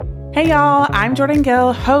Hey y'all, I'm Jordan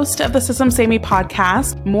Gill, host of the Systems Save Me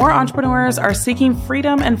podcast. More entrepreneurs are seeking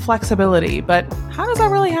freedom and flexibility, but how does that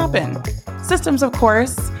really happen? Systems, of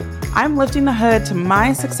course. I'm lifting the hood to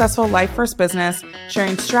my successful life first business,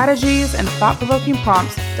 sharing strategies and thought-provoking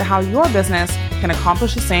prompts to how your business can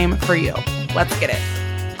accomplish the same for you. Let's get it.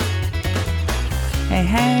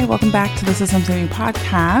 Hey, welcome back to the Systems Save Me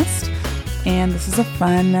podcast. And this is a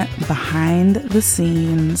fun behind the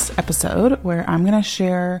scenes episode where I'm going to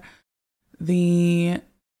share the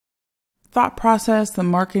thought process, the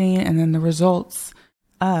marketing, and then the results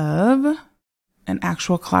of an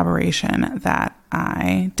actual collaboration that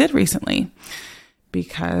I did recently.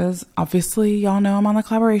 Because obviously y'all know I'm on the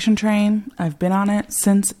collaboration train. I've been on it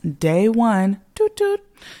since day one. Toot toot.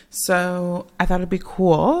 So I thought it'd be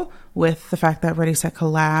cool with the fact that Ready Set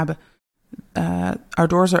Collab, our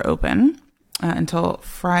doors are open until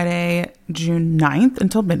Friday, June 9th,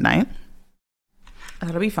 until midnight.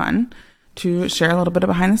 That'll be fun to share a little bit of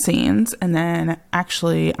behind the scenes. And then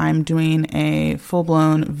actually I'm doing a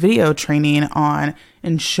full-blown video training on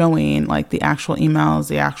and showing like the actual emails,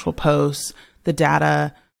 the actual posts, the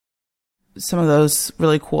data, some of those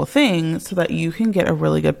really cool things so that you can get a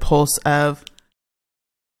really good pulse of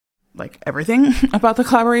like everything about the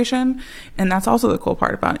collaboration. And that's also the cool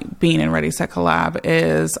part about being in Ready Set Collab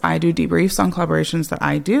is I do debriefs on collaborations that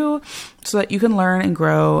I do so that you can learn and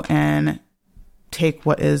grow and take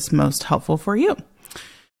what is most helpful for you.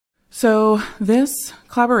 So this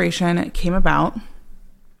collaboration came about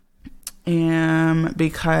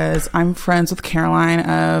because I'm friends with Caroline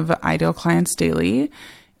of Ideal Clients Daily,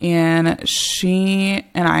 and she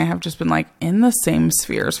and I have just been like in the same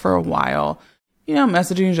spheres for a while, you know,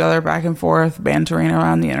 messaging each other back and forth, bantering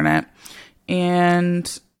around the internet.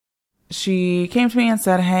 And she came to me and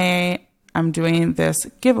said, hey, I'm doing this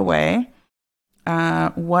giveaway.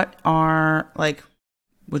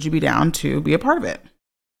 Would you be down to be a part of it?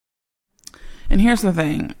 And here's the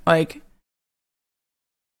thing, like,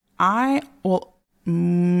 I will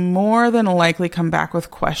more than likely come back with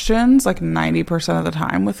questions, like 90% of the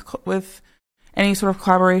time with any sort of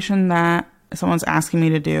collaboration that someone's asking me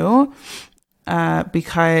to do,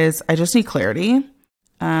 because I just need clarity.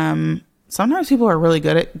 Sometimes people are really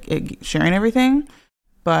good at sharing everything,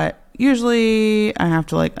 but usually I have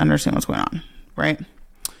to like understand what's going on, right?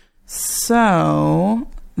 So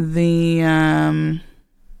the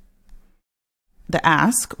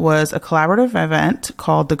ask was a collaborative event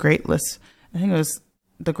called the Great List. I think it was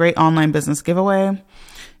the Great Online Business Giveaway.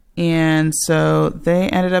 And so they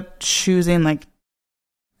ended up choosing like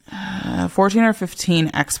 14 or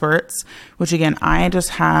 15 experts, which again, I just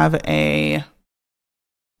have it's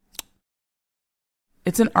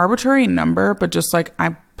an arbitrary number, but just like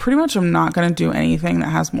I pretty much am not going to do anything that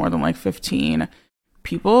has more than like 15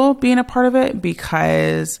 people being a part of it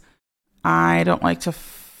because I don't like to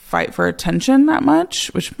fight for attention that much,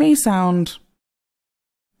 which may sound,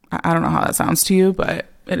 I don't know how that sounds to you, but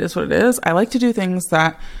it is what it is. I like to do things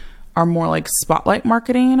that are more like spotlight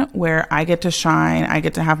marketing where I get to shine, I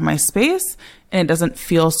get to have my space, and it doesn't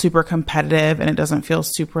feel super competitive and it doesn't feel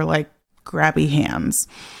super like grabby hands.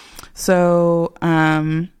 So,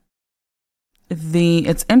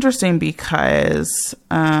 it's interesting because,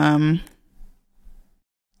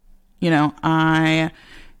 I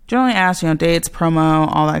generally ask, dates, promo,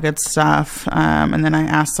 all that good stuff. And then I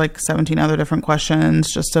asked like 17 other different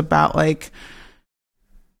questions just about like,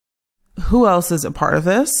 who else is a part of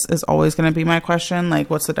this is always going to be my question. Like,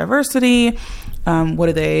 what's the diversity? What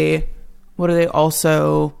are they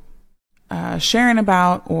also sharing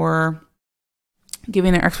about or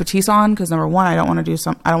giving their expertise on? Because number one, I don't want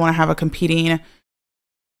to have a competing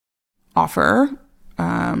offer.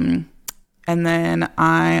 And then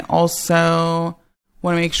I also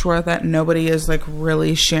want to make sure that nobody is like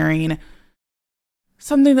really sharing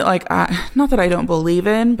something that like, not that I don't believe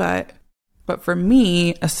in, but for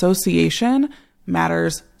me, association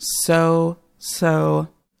matters so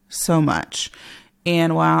much.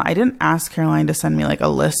 And while I didn't ask Caroline to send me like a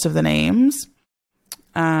list of the names,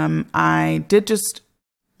 I did just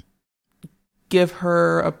give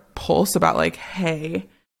her a pulse about like, hey,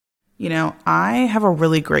 I have a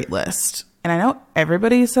really great list. And I know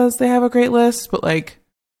everybody says they have a great list, but like,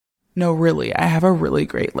 no, really, I have a really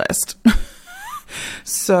great list.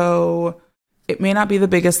 So it may not be the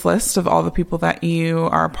biggest list of all the people that you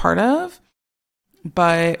are a part of,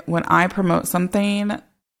 but when I promote something,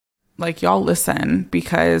 like y'all listen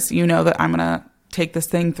because you know that I'm going to take this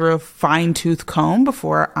thing through a fine-tooth comb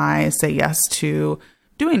before I say yes to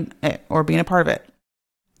doing it or being a part of it.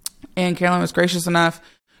 And Caroline was gracious enough.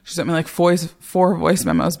 She sent me like 4 voice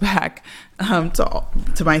memos back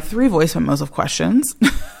to my 3 voice memos of questions.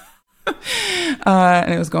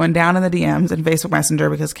 And it was going down in the DMs and Facebook Messenger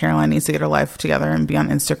because Caroline needs to get her life together and be on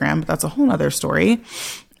Instagram. But that's a whole nother story.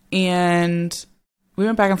 And we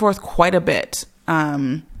went back and forth quite a bit.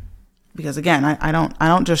 Because again, I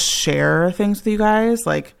don't just share things with you guys.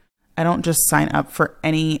 Like, I don't just sign up for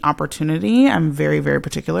any opportunity. I'm very, very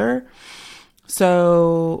particular.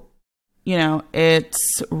 So,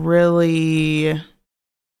 it's really,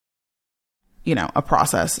 a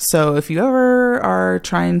process. So if you ever are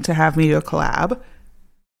trying to have me do a collab,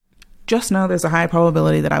 just know there's a high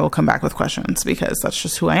probability that I will come back with questions because that's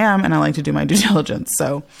just who I am and I like to do my due diligence.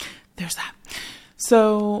 So there's that.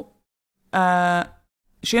 So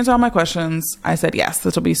she answered all my questions. I said, yes,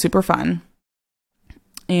 this will be super fun.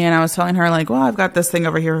 And I was telling her like, well, I've got this thing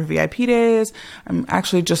over here for VIP days. I'm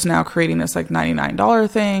actually just now creating this like $99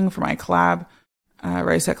 thing for my collab,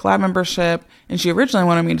 Ready Set Collab membership. And she originally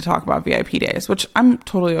wanted me to talk about VIP days, which I'm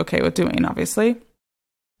totally okay with doing, obviously,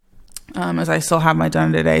 as I still have my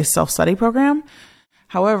Done Today self-study program.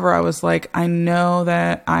 However, I was like, I know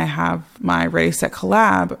that I have my Ready Set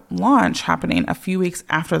Collab launch happening a few weeks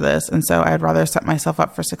after this. And so I'd rather set myself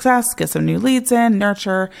up for success, get some new leads in,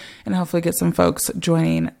 nurture, and hopefully get some folks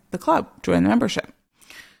joining the club, join the membership.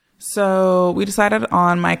 So we decided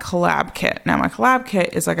on my collab kit. Now my collab kit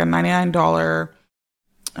is like a $99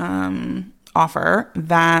 offer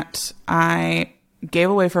that I gave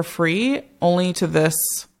away for free only to this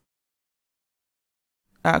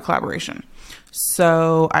collaboration.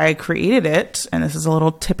 So I created it, and this is a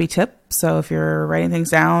little tippy tip. So if you're writing things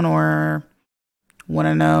down or want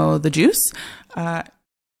to know the juice,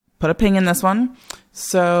 put a ping in this one.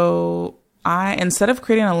 So instead of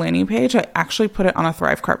creating a landing page, I actually put it on a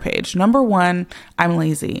Thrivecart page. Number one, I'm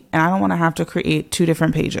lazy and I don't want to have to create two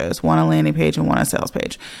different pages, one a landing page and one a sales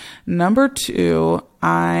page. Number two,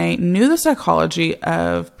 I knew the psychology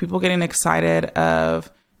of people getting excited of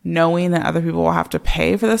knowing that other people will have to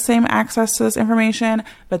pay for the same access to this information,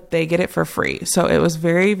 but they get it for free. So it was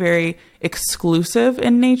very, very exclusive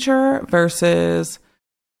in nature versus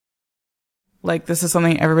like this is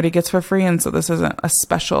something everybody gets for free. And so this isn't a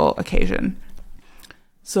special occasion.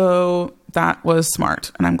 So that was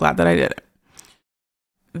smart. And I'm glad that I did it.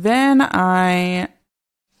 Then I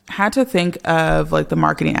had to think of like the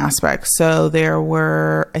marketing aspect. So there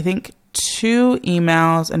were, I think, 2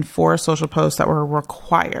 emails and 4 social posts that were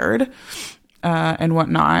required and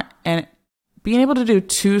whatnot. And being able to do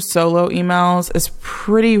 2 solo emails is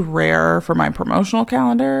pretty rare for my promotional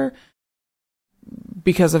calendar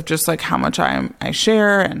because of just like how much I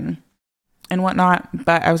share and whatnot.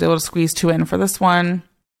 But I was able to squeeze 2 in for this one.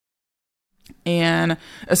 And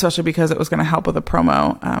especially because it was going to help with the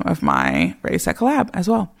promo of my Ready Set Collab as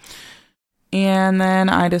well. And then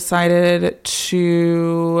I decided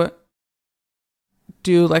to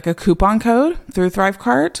do like a coupon code through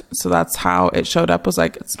Thrivecart. So that's how it showed up, was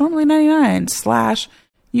like, it's normally $99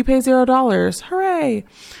 / you pay $0. Hooray.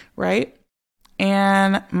 Right.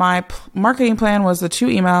 And my marketing plan was the 2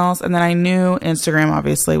 emails. And then I knew Instagram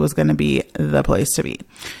obviously was going to be the place to be.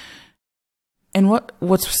 And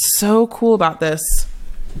what's so cool about this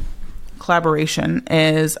collaboration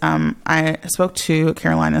is I spoke to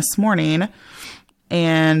Caroline this morning,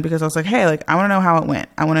 and because I was like, hey, like, I want to know how it went.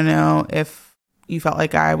 I want to know if you felt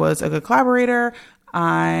like I was a good collaborator.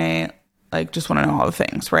 I like just want to know all the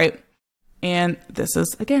things, right? And this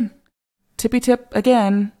is, again, tippy tip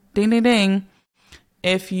again, ding, ding, ding.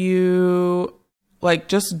 If you like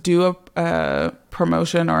just do a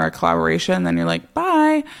promotion or a collaboration, then you're like,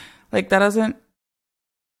 bye. Like that doesn't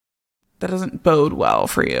bode well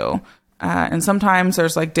for you. And sometimes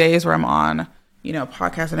there's like days where I'm on,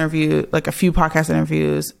 podcast interview, like a few podcast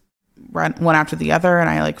interviews, one after the other, and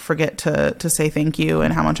I like forget to say thank you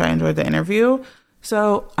and how much I enjoyed the interview.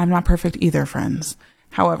 So I'm not perfect either, friends.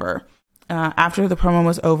 However, after the promo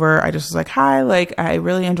was over, I just was like, hi, like I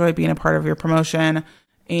really enjoyed being a part of your promotion.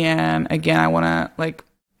 And again, I want to like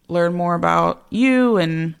learn more about you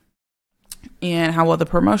and how well the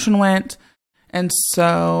promotion went. And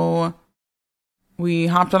so we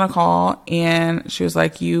hopped on a call, and she was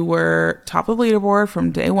like, you were top of leaderboard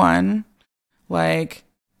from day one. Like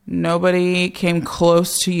nobody came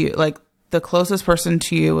close to you. Like the closest person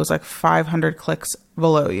to you was like 500 clicks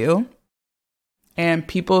below you. And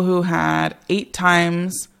people who had 8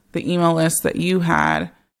 times the email list that you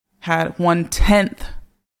had 1/10,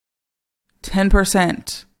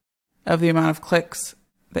 10% of the amount of clicks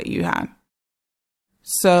that you had.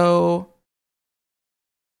 So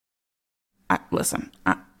I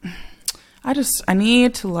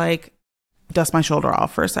need to like dust my shoulder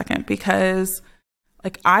off for a second, because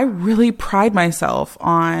like I really pride myself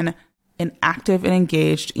on an active and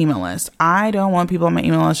engaged email list. I don't want people on my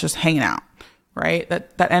email list just hanging out, right?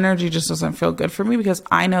 That energy just doesn't feel good for me, because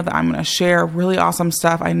I know that I'm going to share really awesome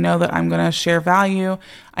stuff. I know that I'm going to share value.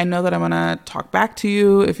 I know that I'm going to talk back to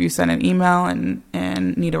you if you send an email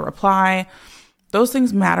and need a reply. Those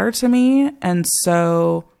things matter to me. And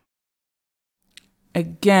so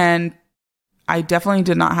again, I definitely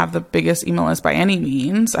did not have the biggest email list by any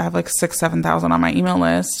means. I have like 7,000 on my email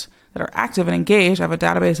list that are active and engaged. I have a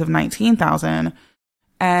database of 19,000,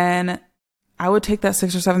 and I would take that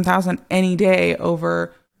 6,000 or 7,000 any day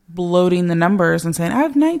over bloating the numbers and saying, I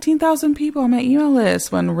have 19,000 people on my email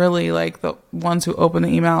list, when really like the ones who open the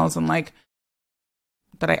emails and like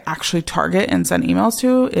that I actually target and send emails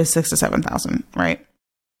to is 6,000 to 7,000, right?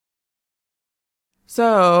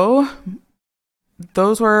 So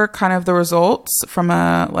those were kind of the results from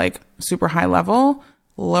a like super high level,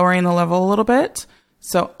 lowering the level a little bit.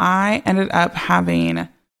 So I ended up having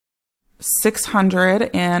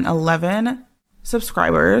 611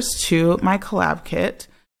 subscribers to my collab kit.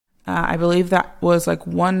 I believe that was like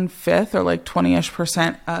 1/5 or like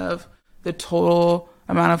 20-ish% of the total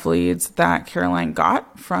amount of leads that Caroline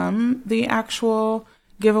got from the actual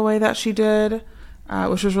giveaway that she did,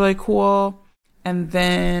 which was really cool. And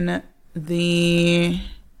then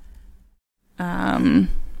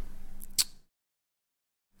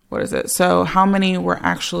what is it? So how many were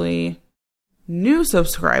actually new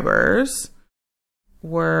subscribers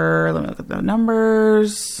were, let me look at the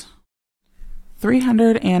numbers,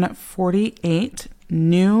 348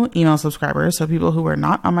 new email subscribers. So people who were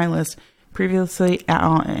not on my list previously at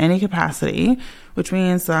all in any capacity, which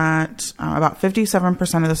means that about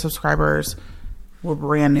 57% of the subscribers were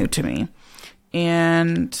brand new to me.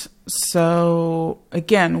 And so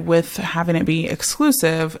again, with having it be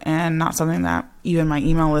exclusive and not something that even my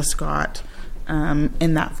email list got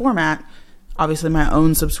in that format, obviously my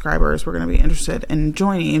own subscribers were going to be interested in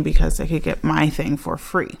joining because they could get my thing for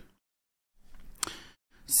free.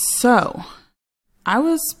 So I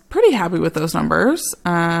was pretty happy with those numbers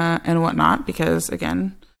and whatnot, because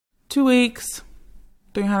again, 2 weeks,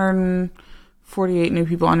 348 new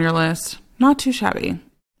people on your list, not too shabby,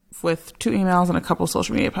 with 2 emails and a couple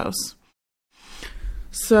social media posts.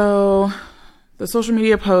 So the social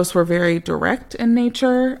media posts were very direct in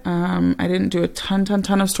nature. I didn't do a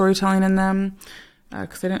ton of storytelling in them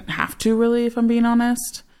because I didn't have to, really, if I'm being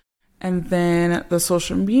honest. And then the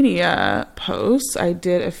social media posts, I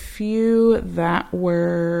did a few that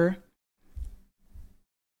were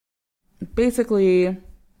basically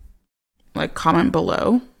like comment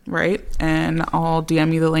below, right? And I'll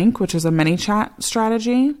DM you the link, which is a mini chat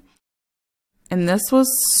strategy. And this was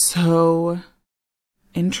so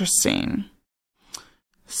interesting.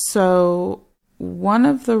 So one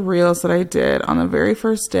of the reels that I did on the very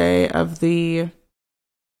first day of the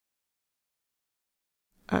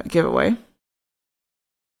giveaway,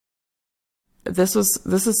 this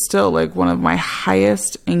is still like one of my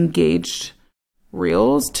highest engaged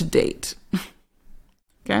reels to date.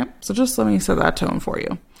 Okay, so just let me set that tone for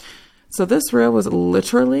you. So this reel was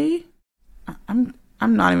literally, I'm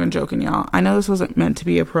not even joking, y'all. I know this wasn't meant to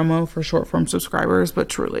be a promo for short form subscribers, but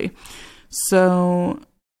truly. So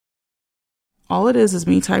all it is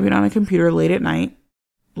me typing on a computer late at night,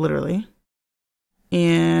 literally.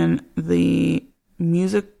 And the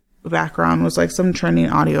music background was like some trending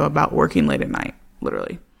audio about working late at night,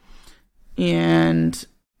 literally. And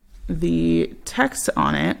the text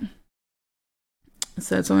on it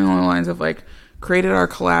said something along the lines of like, created our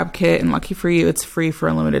collab kit, and lucky for you, it's free for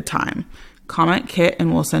a limited time. Comment kit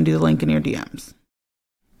and we'll send you the link in your DMs.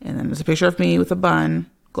 And then there's a picture of me with a bun,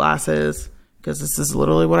 glasses, because this is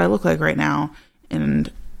literally what I look like right now.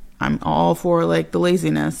 And I'm all for like the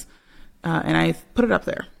laziness. And I put it up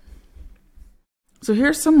there. So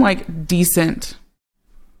here's some like decent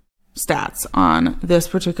stats on this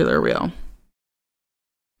particular reel.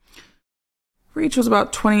 Reach was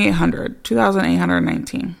about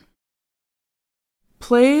 2,819.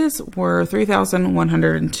 Plays were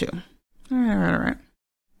 3,102. All right.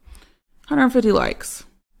 150 likes.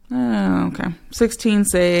 Oh, okay. 16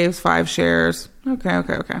 saves, 5 shares. Okay.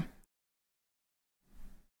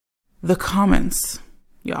 The comments,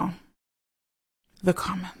 y'all. The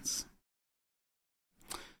comments.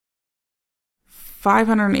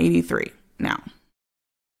 583. Now,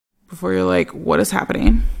 before you're like, what is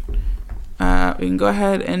happening? We can go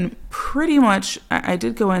ahead and pretty much, I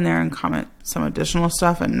did go in there and comment some additional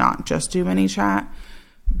stuff and not just do mini chat,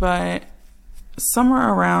 but somewhere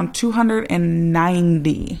around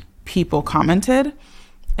 290 people commented,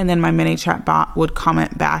 and then my mini chat bot would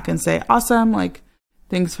comment back and say, awesome, like,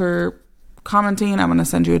 thanks for commenting, I'm going to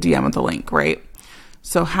send you a DM with the link, right?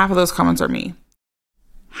 So half of those comments are me.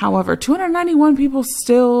 However, 291 people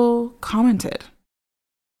still commented,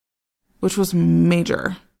 which was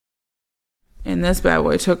major. And this bad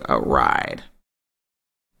boy took a ride.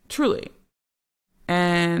 Truly.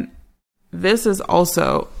 And this is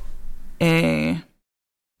also a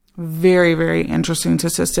very, very interesting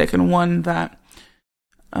statistic, and one that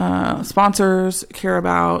sponsors care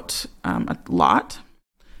about a lot.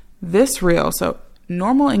 This reel, so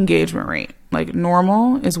normal engagement rate, like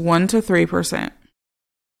normal is 1 to 3%.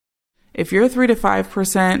 If you're 3 to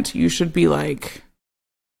 5%, you should be like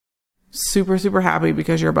super, super happy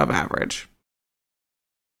because you're above average.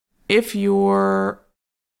 If you're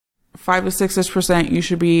 5 to 6%, you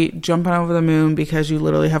should be jumping over the moon because you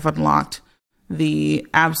literally have unlocked the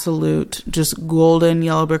absolute just golden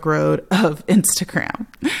yellow brick road of Instagram.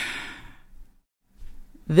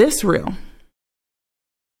 This reel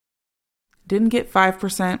didn't get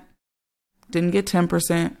 5%, didn't get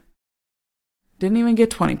 10%, didn't even get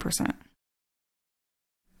 20%.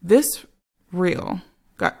 This reel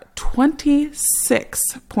got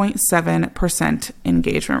 26.7%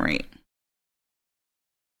 engagement rate.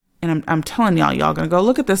 And I'm telling y'all gonna go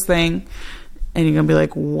look at this thing and you're gonna be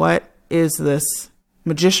like, what is this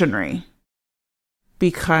magicianry?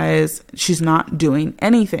 Because she's not doing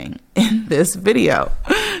anything in this video.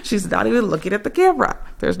 She's not even looking at the camera.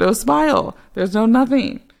 There's no smile. There's no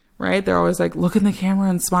nothing, right? They're always like, look in the camera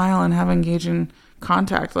and smile and have engaging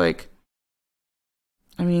contact. Like,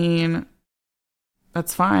 I mean,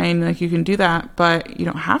 that's fine. Like, you can do that, but you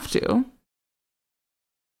don't have to.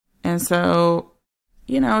 And so,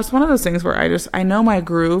 you know, it's one of those things where I know my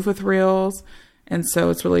groove with reels. And so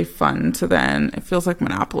it's really fun to then, it feels like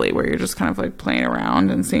Monopoly where you're just kind of like playing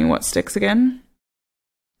around and seeing what sticks again.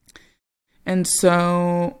 And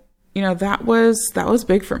so, you know, that was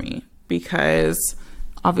big for me because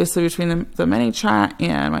obviously between the mini chat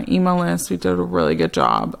and my email list, we did a really good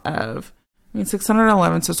job of,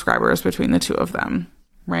 611 subscribers between the two of them,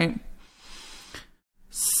 right?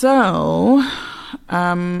 So,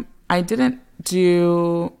 I didn't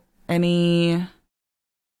do any,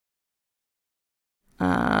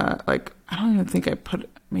 I don't even think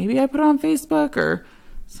maybe I put it on Facebook or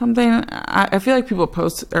something. I feel like people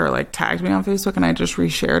post or like tagged me on Facebook and I just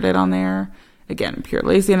reshared it on there. Again, pure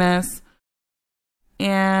laziness.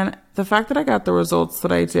 And the fact that I got the results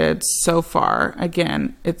that I did so far,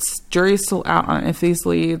 again, it's jury's still out on if these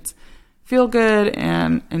leads feel good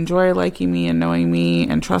and enjoy liking me and knowing me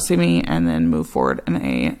and trusting me and then move forward in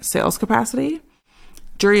a sales capacity.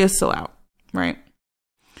 Jury is still out, right?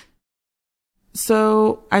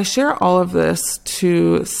 So I share all of this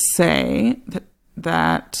to say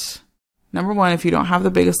that number one, if you don't have the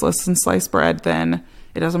biggest list in sliced bread, then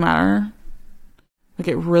it doesn't matter. Like,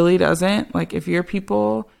 it really doesn't. Like, if your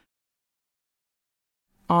people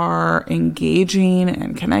are engaging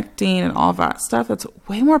and connecting and all of that stuff, that's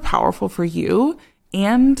way more powerful for you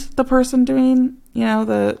and the person doing,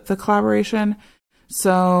 the collaboration.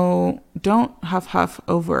 So don't huff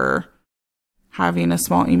over having a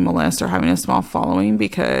small email list or having a small following,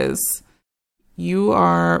 because you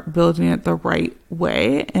are building it the right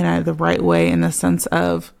way, and the right way in the sense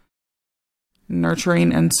of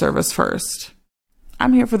nurturing and service first.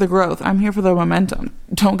 I'm here for the growth. I'm here for the momentum.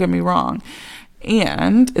 Don't get me wrong.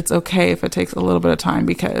 And it's okay if it takes a little bit of time,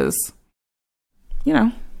 because,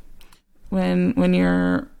 when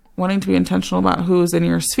you're wanting to be intentional about who's in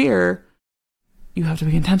your sphere, you have to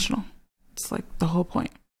be intentional. It's like the whole point,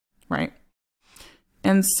 right?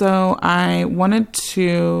 And so I wanted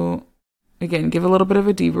to, again, give a little bit of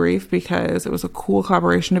a debrief because it was a cool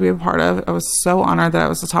collaboration to be a part of. I was so honored that I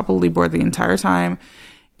was the top of the Leaderboard the entire time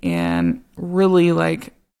and really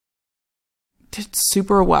did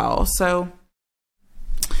super well. So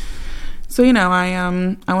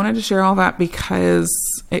I wanted to share all that because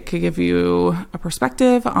it could give you a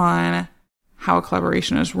perspective on how a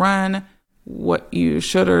collaboration is run, what you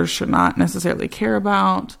should or should not necessarily care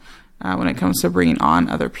about when it comes to bringing on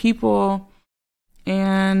other people.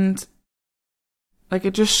 And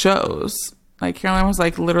it just shows, Caroline was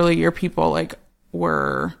literally your people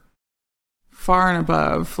were far and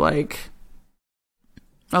above a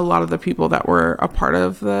lot of the people that were a part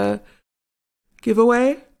of the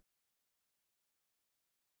giveaway,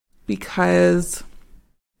 because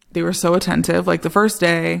they were so attentive. The first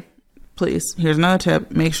day, please, here's another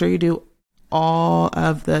tip, make sure you do all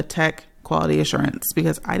of the tech quality assurance,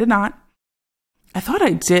 because I did not. I thought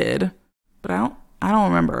I did, but I don't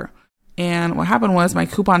remember. And what happened was my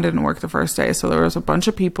coupon didn't work the first day. So there was a bunch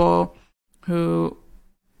of people who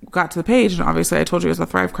got to the page, and obviously I told you it was a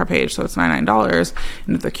Thrive Car page, so it's $99.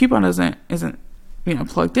 And if the coupon isn't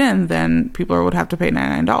plugged in, then people would have to pay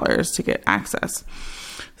 $99 to get access.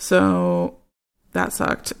 So that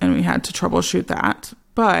sucked, and we had to troubleshoot that.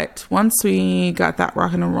 But once we got that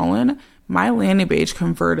rocking and rolling, my landing page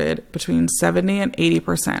converted between 70 and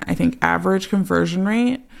 80%. I think average conversion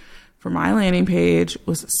rate for my landing page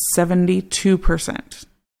was 72%.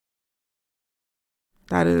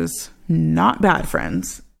 That is not bad,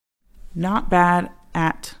 friends. Not bad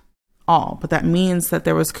at all. But that means that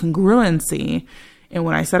there was congruency in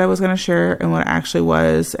what I said I was going to share and what it actually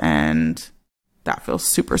was. And that feels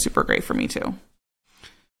super, super great for me too.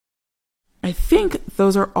 I think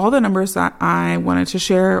those are all the numbers that I wanted to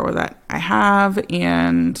share or that I have,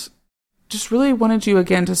 and just really wanted you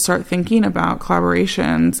again to start thinking about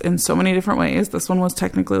collaborations in so many different ways. This one was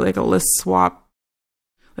technically like a list swap,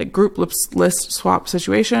 like group list swap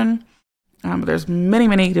situation. But there's many,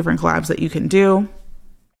 many different collabs that you can do.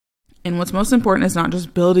 And what's most important is not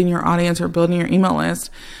just building your audience or building your email list,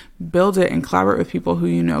 build it and collaborate with people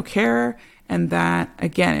who care. And that,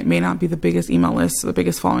 again, it may not be the biggest email list, the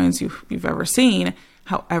biggest followings you've ever seen.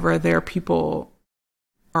 However, their people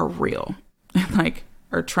are real and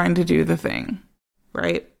are trying to do the thing,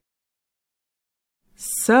 right?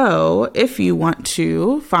 So if you want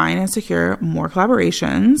to find and secure more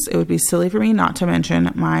collaborations, it would be silly for me not to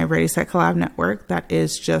mention my Ready, Set, Collab network that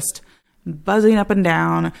is just buzzing up and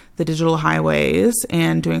down the digital highways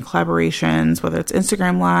and doing collaborations, whether it's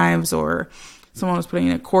Instagram lives or someone was putting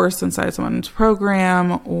a course inside someone's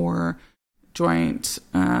program or joint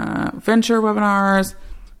venture webinars.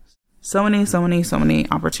 So many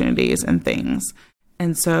opportunities and things.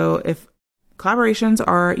 And so if collaborations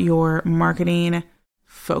are your marketing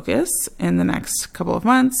focus in the next couple of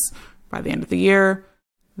months, by the end of the year,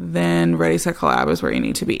 then Ready, Set, Collab is where you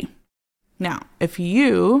need to be. Now, if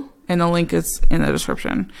you, and the link is in the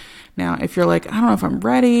description. Now, if you're like, I don't know if I'm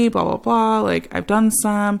ready, blah, blah, blah, I've done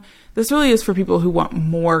some, this really is for people who want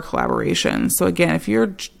more collaborations. So again, if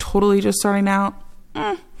you're totally just starting out,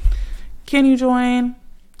 can you join?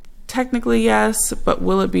 Technically, yes, but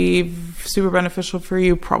will it be super beneficial for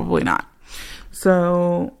you? Probably not.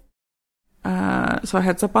 So a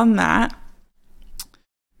heads up on that.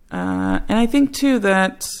 And I think too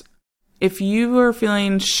that if you are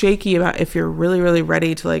feeling shaky about if you're really, really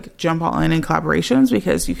ready to jump all in collaborations,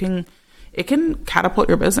 because it can catapult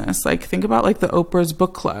your business. Think about the Oprah's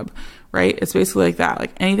book club, right? It's basically like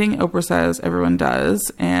that. Anything Oprah says, everyone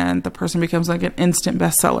does, and the person becomes an instant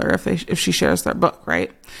bestseller if she shares their book,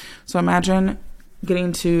 right? So imagine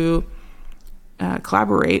getting to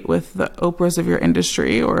collaborate with the Oprahs of your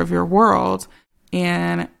industry or of your world,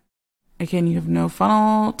 and again, you have no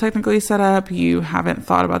funnel technically set up. You haven't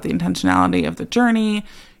thought about the intentionality of the journey. You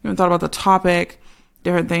haven't thought about the topic,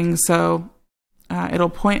 different things. So it'll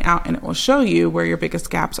point out and it will show you where your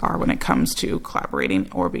biggest gaps are when it comes to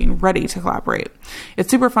collaborating or being ready to collaborate.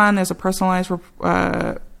 It's super fun. There's a personalized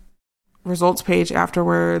results page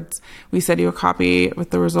afterwards. We send you a copy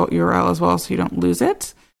with the result URL as well so you don't lose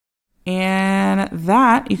it. And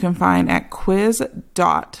that you can find at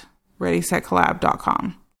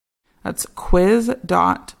quiz.readysetcollab.com. That's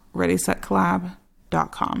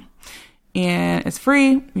quiz.readysetcollab.com. And it's free.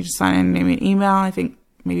 You just sign in, maybe an email. I think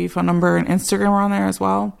maybe phone number and Instagram are on there as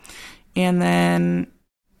well. And then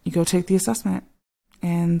you go take the assessment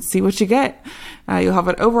and see what you get. You'll have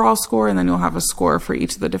an overall score, and then you'll have a score for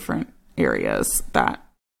each of the different areas that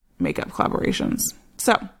make up collaborations.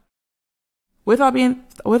 So with all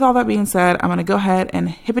that being said, I'm going to go ahead and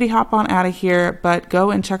hippity hop on out of here, but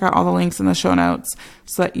go and check out all the links in the show notes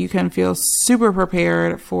so that you can feel super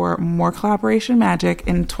prepared for more collaboration magic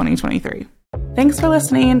in 2023. Thanks for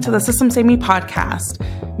listening to the System Save Me podcast.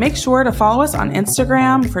 Make sure to follow us on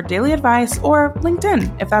Instagram for daily advice or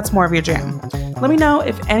LinkedIn if that's more of your jam. Let me know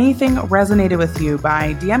if anything resonated with you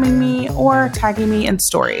by DMing me or tagging me in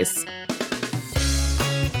stories.